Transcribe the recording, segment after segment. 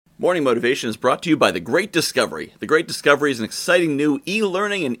Morning Motivation is brought to you by The Great Discovery. The Great Discovery is an exciting new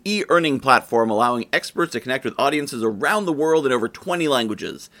e-learning and e-earning platform allowing experts to connect with audiences around the world in over 20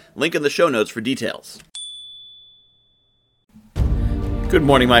 languages. Link in the show notes for details. Good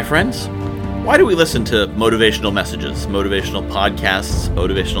morning, my friends. Why do we listen to motivational messages, motivational podcasts,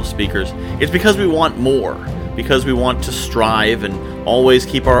 motivational speakers? It's because we want more, because we want to strive and always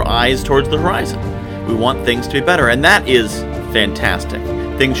keep our eyes towards the horizon. We want things to be better, and that is fantastic.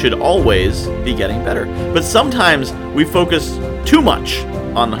 Things should always be getting better. But sometimes we focus too much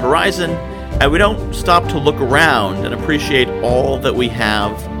on the horizon and we don't stop to look around and appreciate all that we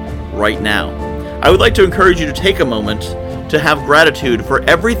have right now. I would like to encourage you to take a moment to have gratitude for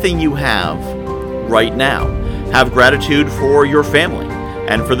everything you have right now. Have gratitude for your family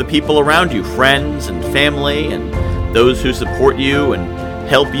and for the people around you, friends and family and those who support you and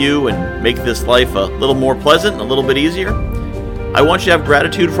help you and make this life a little more pleasant and a little bit easier. I want you to have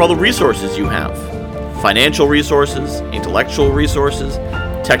gratitude for all the resources you have. Financial resources, intellectual resources,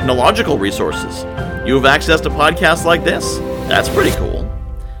 technological resources. You have access to podcasts like this? That's pretty cool.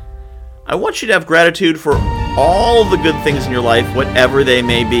 I want you to have gratitude for all the good things in your life, whatever they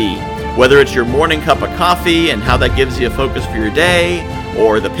may be. Whether it's your morning cup of coffee and how that gives you a focus for your day,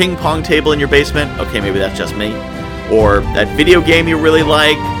 or the ping pong table in your basement, okay, maybe that's just me, or that video game you really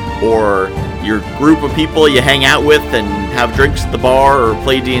like, or your group of people you hang out with and have drinks at the bar or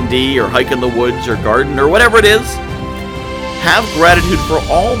play D&D or hike in the woods or garden or whatever it is. Have gratitude for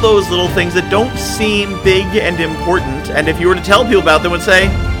all those little things that don't seem big and important, and if you were to tell people about them would say,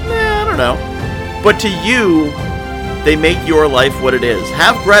 I don't know. But to you, they make your life what it is.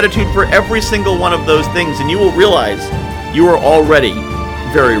 Have gratitude for every single one of those things and you will realize you are already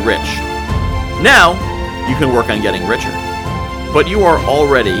very rich. Now, you can work on getting richer. But you are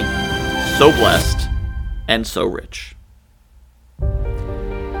already so blessed and so rich.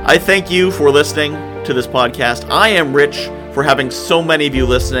 I thank you for listening to this podcast. I am rich for having so many of you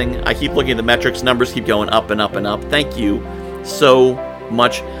listening. I keep looking at the metrics. Numbers keep going up and up and up. Thank you so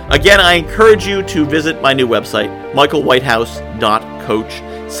much. Again, I encourage you to visit my new website,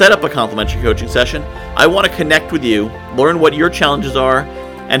 michaelwhitehouse.coach. Set up a complimentary coaching session. I want to connect with you, learn what your challenges are,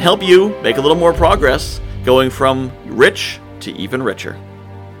 and help you make a little more progress going from rich to even richer.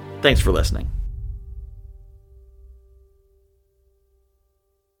 Thanks for listening.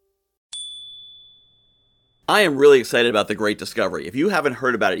 I am really excited about The Great Discovery. If you haven't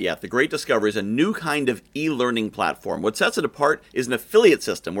heard about it yet, The Great Discovery is a new kind of e-learning platform. What sets it apart is an affiliate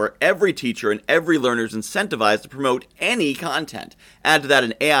system where every teacher and every learner is incentivized to promote any content. Add to that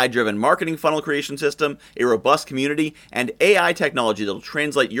an AI-driven marketing funnel creation system, a robust community, and AI technology that will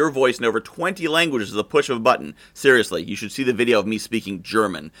translate your voice in over 20 languages with the push of a button. Seriously, you should see the video of me speaking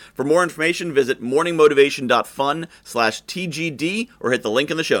German. For more information, visit morningmotivation.fun/TGD or hit the link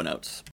in the show notes.